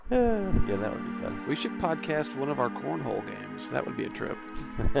Yeah, that would be fun. We should podcast one of our cornhole games. That would be a trip.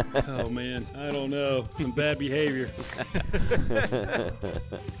 Oh, man. I don't know. Some bad behavior.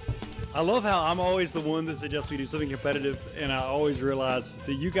 I love how I'm always the one that suggests we do something competitive, and I always realize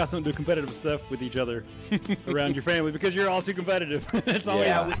that you guys don't do competitive stuff with each other around your family because you're all too competitive. It's always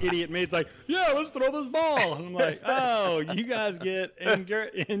the idiot me. It's like, yeah, let's throw this ball. And I'm like, oh, you guys get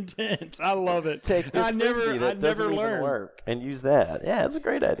intense. I love it. Take this frisbee that doesn't even work and use that. Yeah, it's a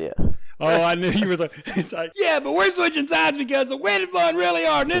great idea. Oh, I knew you were like, it's like, yeah, but we're switching sides because the wind is blowing really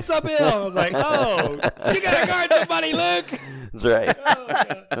hard and it's uphill. I was like, oh, you got to guard somebody, Luke. That's right.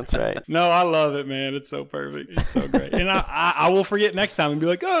 Oh, that's right. No, I love it, man. It's so perfect. It's so great. And I will forget next time and be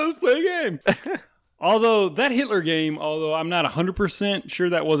like, oh, let's play a game. Although that Hitler game, although I'm not 100%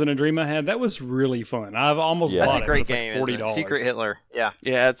 sure that wasn't a dream I had, that was really fun. I've almost bought it. That's a great It's game. like $40. Secret Hitler. Yeah.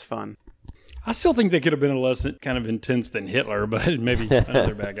 Yeah, it's fun. I still think they could have been a less kind of intense than Hitler, but maybe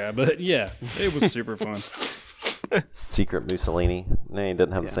another bad guy. But yeah, it was super fun. Secret Mussolini. No, he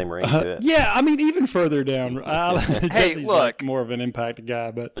doesn't have the same ring to it. Yeah, I mean, even further down. Hey, Jesse's look. like more of an impact guy,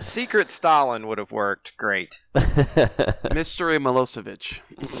 but Secret Stalin would have worked great. Mystery Milosevic.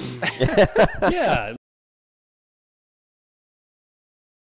 yeah,